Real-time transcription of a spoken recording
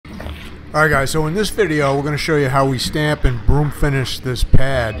Alright guys, so in this video we're going to show you how we stamp and broom finish this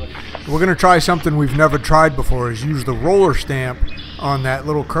pad. We're going to try something we've never tried before, is use the roller stamp on that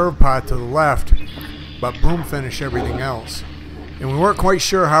little curved part to the left, but broom finish everything else. And we weren't quite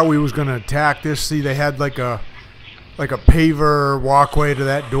sure how we was going to attack this. See, they had like a paver walkway to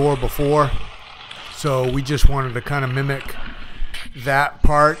that door before, so we just wanted to kind of mimic that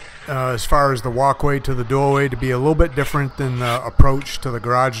part as far as the walkway to the doorway to be a little bit different than the approach to the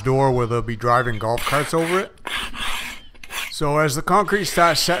garage door where they'll be driving golf carts over it. So as the concrete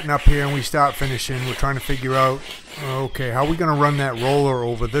starts setting up here and we start finishing, we're trying to figure out, okay, how are we going to run that roller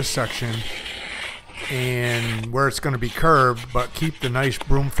over this section and where it's going to be curved but keep the nice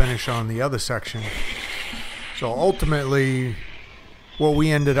broom finish on the other section. So ultimately what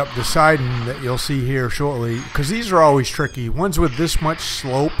we ended up deciding, that you'll see here shortly, because these are always tricky. Ones with this much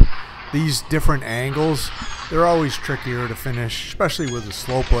slope, these different angles, they're always trickier to finish, especially with a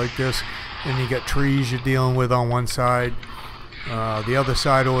slope like this. And you get trees you're dealing with on one side. The other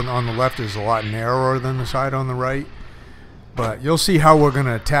side on the left is a lot narrower than the side on the right. But you'll see how we're going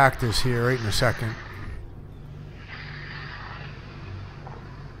to attack this here right in a second.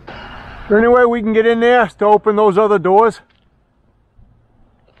 Is there any way we can get in there to open those other doors?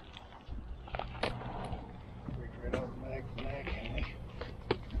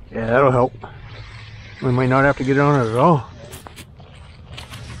 Yeah, that'll help. We might not have to get on it at all.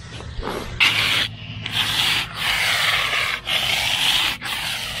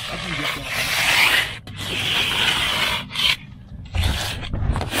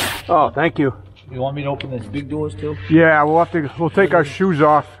 Oh, thank you. You want me to open these big doors too? Yeah, we'll take our shoes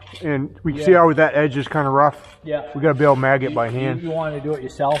off and we can see how that edge is kind of rough. Yeah. We gotta be able to mag it by hand. You want to do it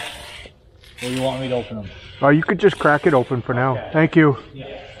yourself, or you want me to open them? Oh, you could just crack it open for now. Okay. Thank you.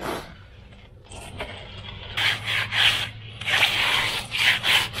 Yeah.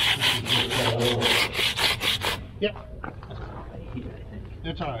 Yep.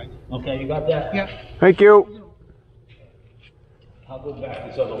 That's all right. Okay, you got that? Yep. Thank you. I'll go back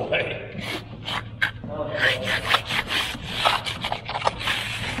this other way.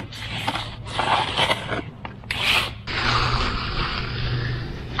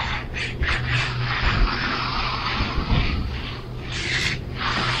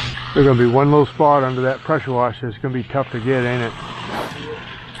 There's going to be one little spot under that pressure washer. It's going to be tough to get, ain't it?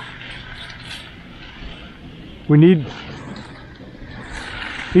 We need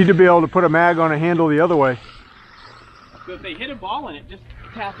to be able to put a mag on a handle the other way. So if they hit a ball in it, just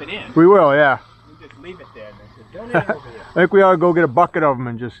tap it in. We will, yeah. You just leave it there and then just don't hit it over here. I think we ought to go get a bucket of them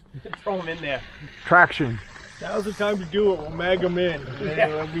and just Throw them in there. traction. Now's the time to do it. We'll mag them in. Yeah.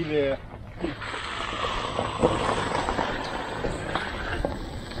 They'll be there.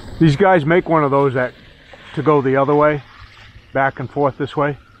 These guys make one of those to go the other way, back and forth this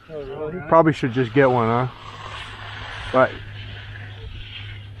way. Oh, really? Probably should just get one, huh? But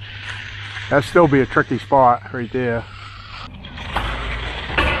that'd still be a tricky spot right there.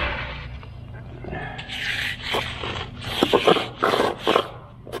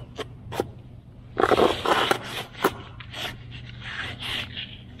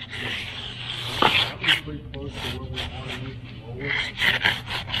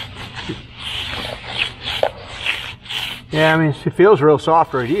 Yeah, I mean, it feels real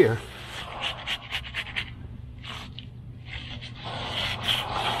soft right here.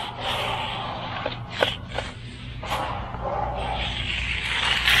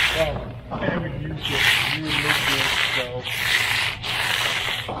 I haven't used it. You looked it,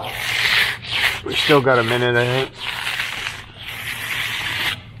 so. We still got a minute, I think.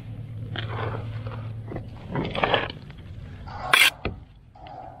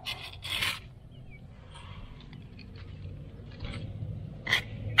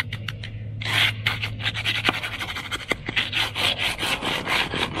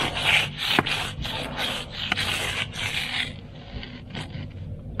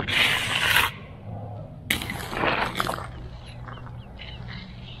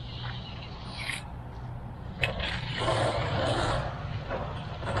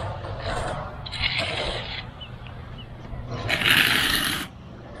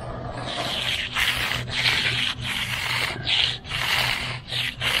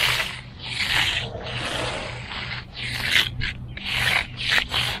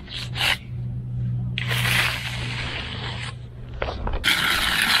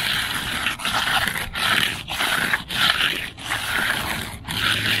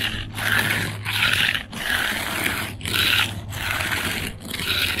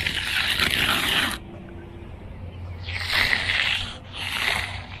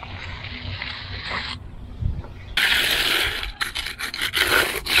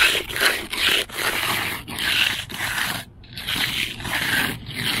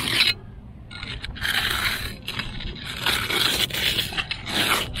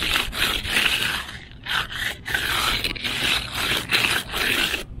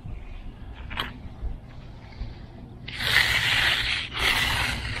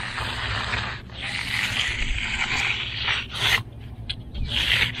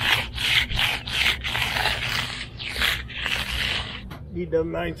 need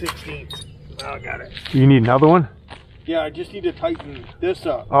them 9/16. Oh, I got it. You need another one? Yeah, I just need to tighten this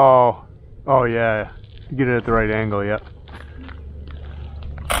up. Oh, oh yeah. Get it at the right angle, yeah.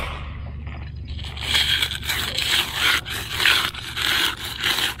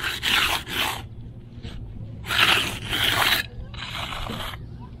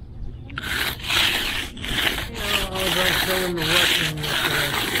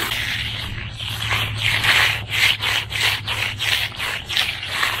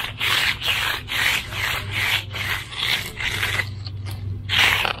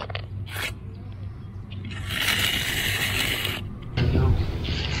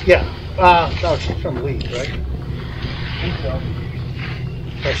 Yeah, no, she's from Leeds, right? I think so.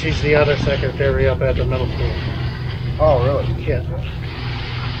 But she's the other secretary up at the middle school. Oh, really? Yeah.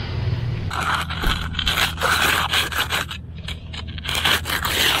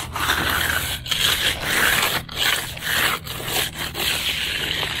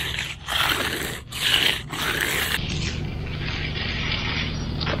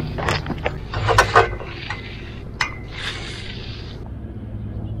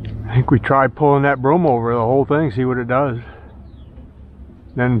 I think we try pulling that broom over the whole thing, see what it does.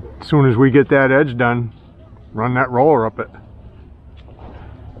 Then as soon as we get that edge done, run that roller up it.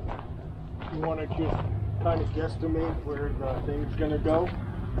 You want to just kind of guesstimate where the thing's going to go?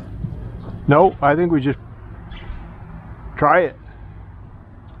 No, I think we just try it.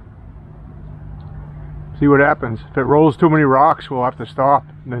 See what happens. If it rolls too many rocks, we'll have to stop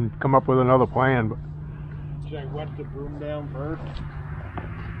and then come up with another plan. But should I wet the broom down first?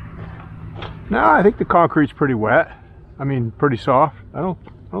 no, I think the concrete's pretty wet. I mean, pretty soft. I don't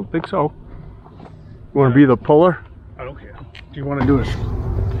think so. You want to be the puller? I don't care. Do you want to do it?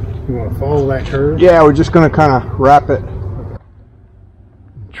 You want to follow that curve? Yeah, we're just gonna kind of wrap it.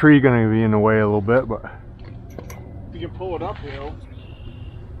 Tree gonna be in the way a little bit, but you can pull it uphill.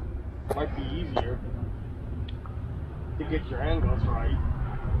 Might be easier to get your angles right.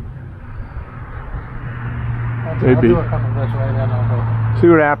 maybe. I'll do it coming this way, then I'll go. See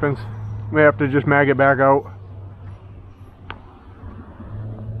what happens. We have to just mag it back out.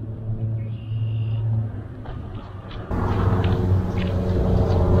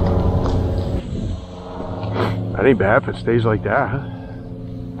 That ain't bad if it stays like that, huh?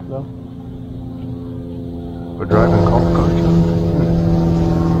 No. We're driving golf carts.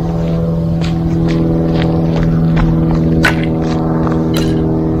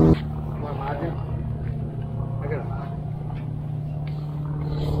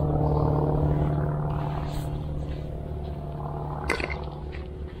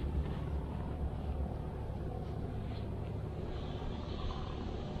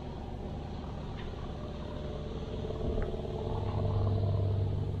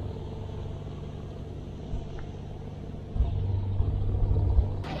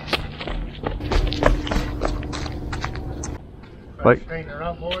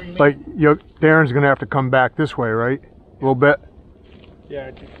 Like Darren's gonna have to come back this way, right? A little bit. Yeah,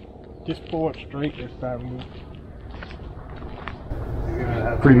 just pull it straight this time.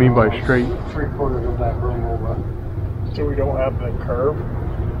 What do you mean by straight? 3/4 of that broom over, so we don't have the curve.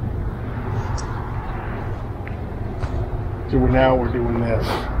 So now we're doing this.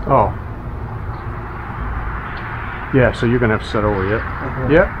 Oh. Yeah, so you're gonna have to set over, yeah?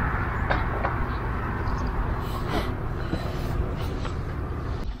 Yep.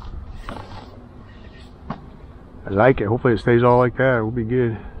 I like it. Hopefully it stays all like that. It will be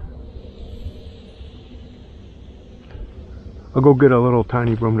good. I'll go get a little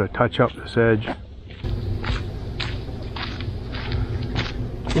tiny broom to touch up this edge.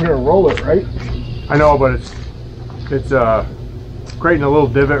 We're gonna roll it, right? I know, but it's creating a little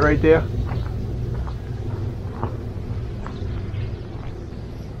divot right there.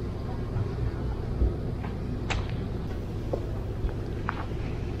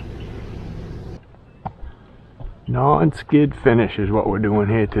 Non-skid finish is what we're doing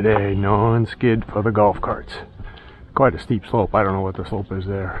here today. Non-skid for the golf carts. Quite a steep slope. I don't know what the slope is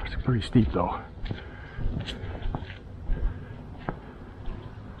there. It's pretty steep though.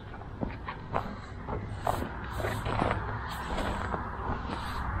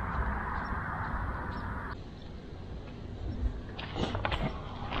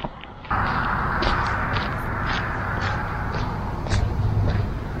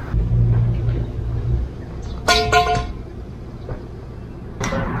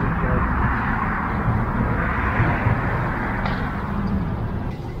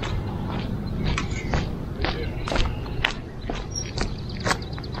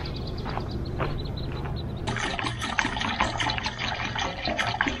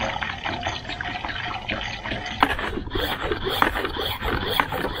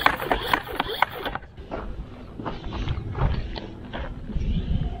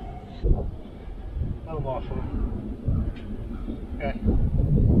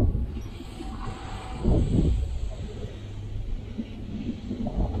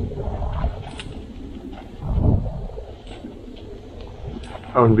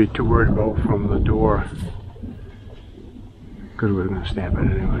 I wouldn't be too worried about from the door, because we're going to stamp it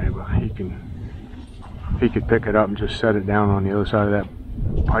anyway, but he could pick it up and just set it down on the other side of that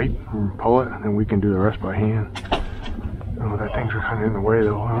pipe and pull it, and then we can do the rest by hand. Oh, that thing's kind of in the way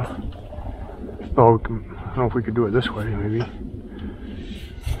though, huh? Oh, I don't know if we could do it this way, maybe.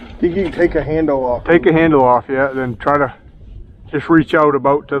 You can take a handle off. Take a handle off, yeah, then try to just reach out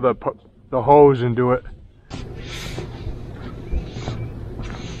about to the hose and do it.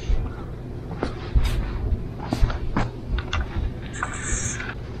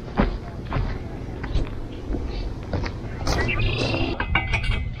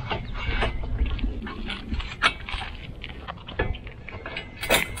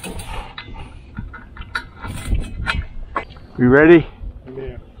 You ready?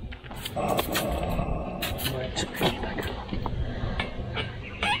 Yeah.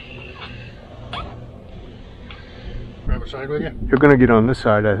 Grab a side with you? You're gonna get on this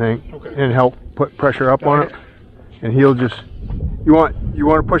side, I think, Okay. and help put pressure up on it. And he'll just. You want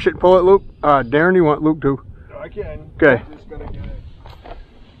to push it and pull it, Luke? Darren, you want Luke to? I can. Okay. Just gonna get it.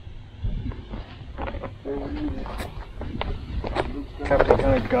 Luke's gonna have to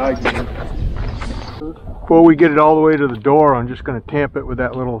kind of guide me. Before we get it all the way to the door, I'm just going to tamp it with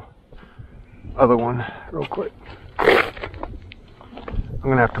that little other one real quick. I'm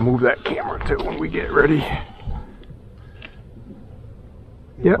going to have to move that camera too when we get ready.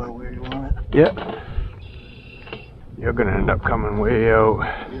 Yep. About where you want it. Yep. You're going to end up coming way out.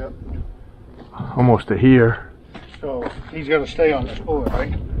 Yep. Almost to here. So he's gonna stay on this board,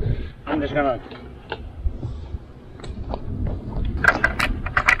 right? I'm just gonna.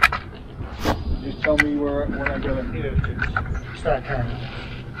 Just tell me where when I gotta hit it to start turning.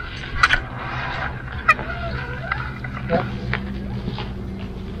 Yep.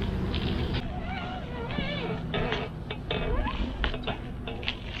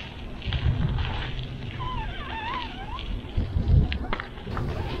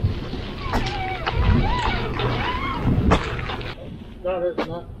 No, there's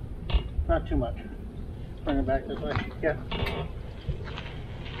not too much. Bring it back this way. Yeah.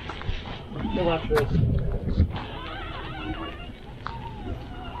 So watch this.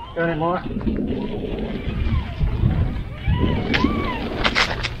 Got any more?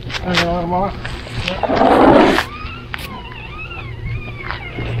 Got a little more? Yep.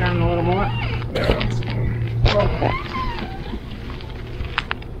 Got a little more?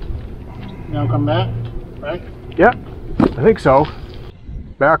 Now come back, right? Yep. I think so.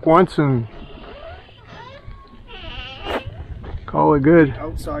 Back once and call it good.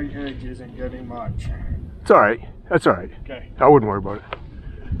 Outside edge isn't getting much. It's alright. That's alright. Okay. I wouldn't worry about it.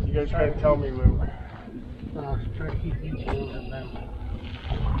 You guys try to tell me, Lou. Try to keep these holes in them.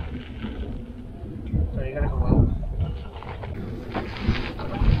 So you gotta go out.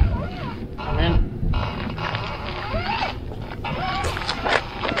 Come in.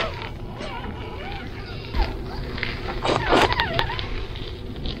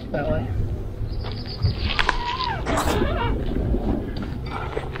 That way.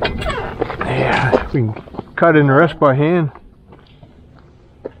 Yeah, we can cut in the rest by hand.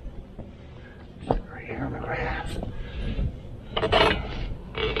 Right here on the grass.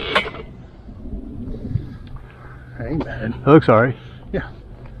 Ain't bad. It looks alright. Yeah.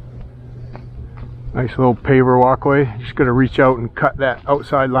 Nice little paver walkway. Just gotta reach out and cut that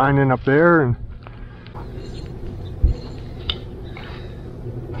outside line in up there and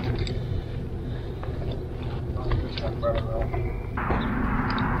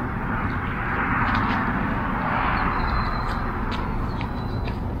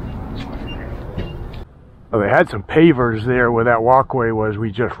well, they had some pavers there where that walkway was we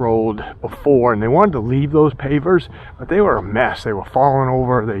just rolled before, and they wanted to leave those pavers, but they were a mess. They were falling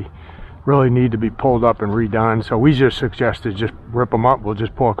over. They really need to be pulled up and redone. So we just suggested just rip them up. We'll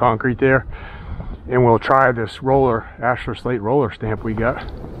just pour concrete there, and we'll try this roller, Ashlar Slate roller stamp we got.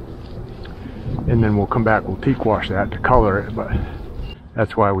 And then we'll come back, we'll teak wash that to color it, but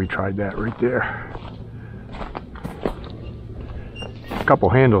that's why we tried that right there. A couple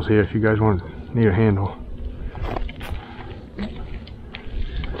handles here if you guys need a handle.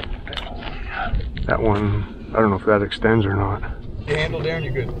 That one, I don't know if that extends or not. The handle down,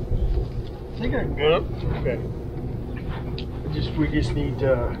 you're good. I think I can get up. Okay. We just need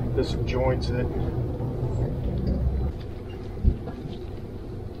there's some joints in it.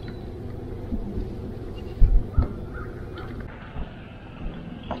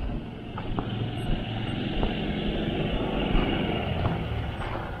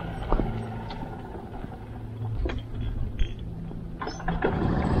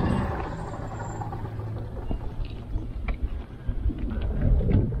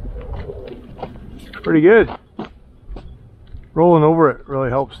 Pretty good. Rolling over it really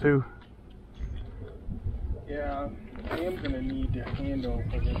helps too. Yeah, I am going to need a handle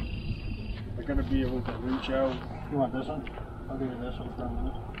because I'm going to be able to reach out. You want this one? I'll give you this one for a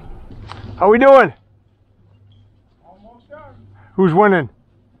minute. How we doing? Almost done. Who's winning?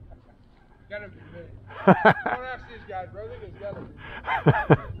 Gotta be me. Don't ask these guys, brother. There's gotta be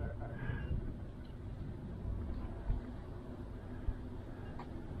me.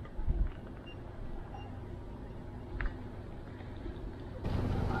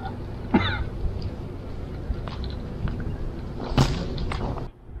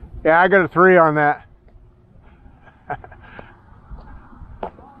 Yeah, I got a 3 on that.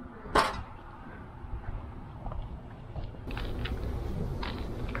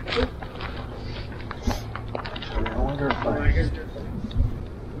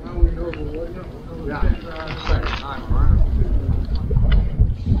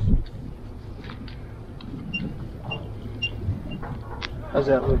 How's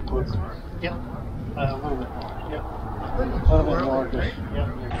that look, Luke? Yep. A little bit more. Yep. A little bit more. Just, yep.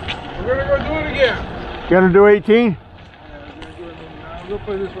 We're gonna go do it again. You gonna do 18? We'll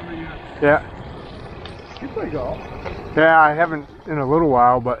play this one again. Yeah. You play golf. Yeah, I haven't in a little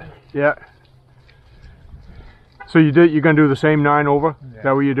while, but yeah. So you're gonna do the same 9 over? Yeah. Is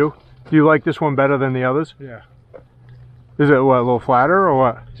that what you do? Do you like this one better than the others? Yeah. Is it what, a little flatter or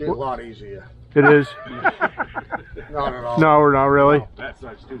what? It's a lot easier. It is. Not at all. No, not really. No, that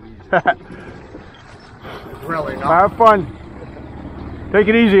side's too easy. Really not. Have fun. Take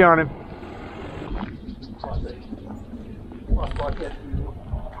it easy on him.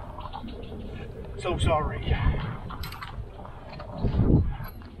 So sorry.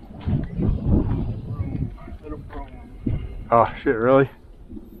 Oh shit, really?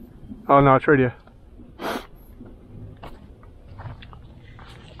 Oh no, it's right here.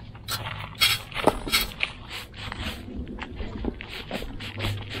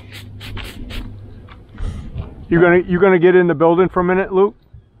 You gonna get in the building for a minute, Luke?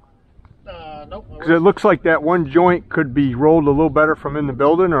 Nope. Because it looks like that one joint could be rolled a little better from in the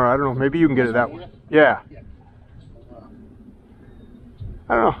building, or I don't know, maybe you can get it that way. Yeah.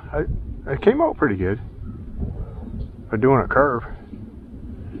 I don't know. It came out pretty good. For doing a curve.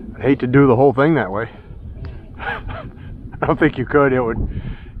 I'd hate to do the whole thing that way. I don't think you could. It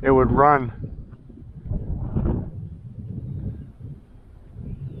would run.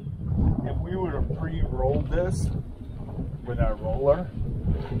 If we would have pre-rolled this with our roller,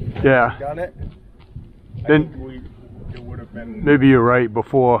 Yeah. done it, Then it would have been. maybe you're right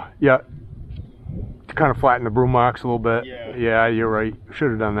before. Yeah. To kind of flatten the broom marks a little bit. Yeah. Yeah, you're right.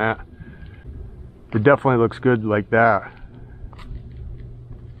 Should have done that. It definitely looks good like that.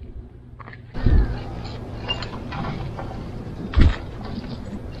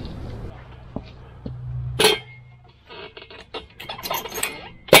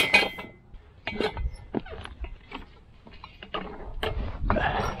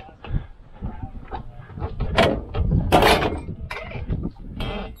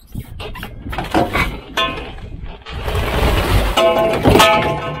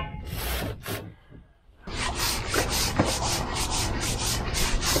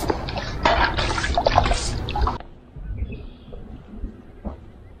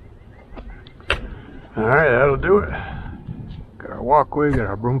 Alright, that'll do it. Got our walkway, got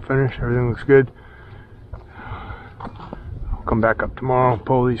our broom finish, everything looks good. I'll come back up tomorrow,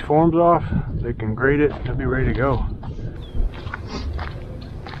 pull these forms off, they can grade it, they'll be ready to go.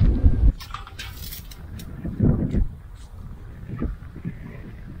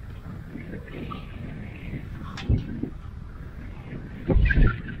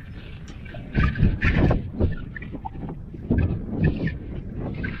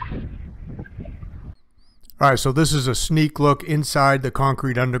 Alright, so this is a sneak look inside the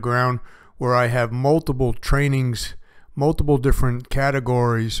concrete underground where I have multiple trainings, multiple different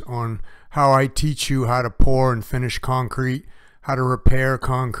categories on how I teach you how to pour and finish concrete, how to repair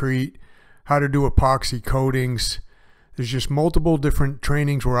concrete, how to do epoxy coatings. There's just multiple different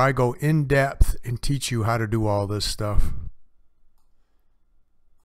trainings where I go in depth and teach you how to do all this stuff.